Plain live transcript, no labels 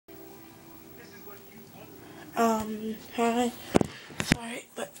Hi. Sorry,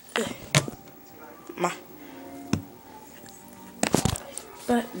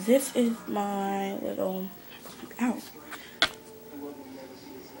 but this is my little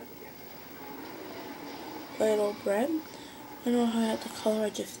little bread. I don't know how I had the color. I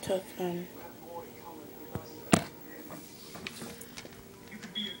just took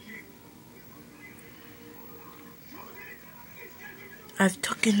I've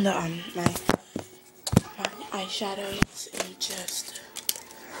taken the my eyeshadows and just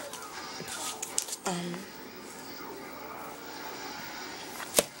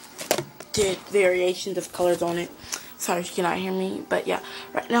did variations of colors on it. Sorry if you cannot hear me, but yeah,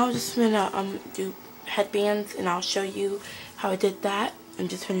 right now I'm just gonna do headbands, and I'll show you how I did that. I'm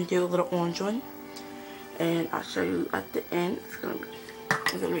just gonna do a little orange one, and I'll show you at the end. It's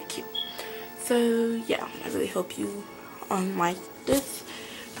gonna be cute. So yeah, I really hope you like this.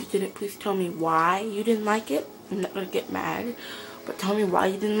 If you didn't, please tell me why you didn't like it. I'm not gonna get mad, but tell me why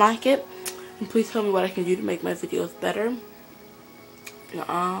you didn't like it, and please tell me what I can do to make my videos better.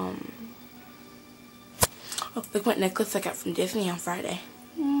 Oh, look what necklace I got from Disney on Friday.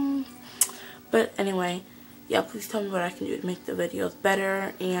 But anyway, yeah, please tell me what I can do to make the videos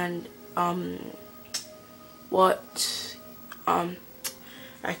better, and what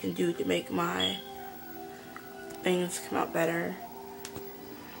I can do to make my things come out better,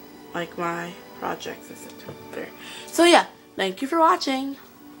 like my projects and stuff better. So yeah, thank you for watching.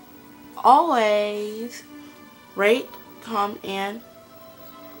 Always rate, comment, and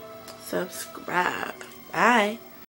subscribe. Bye.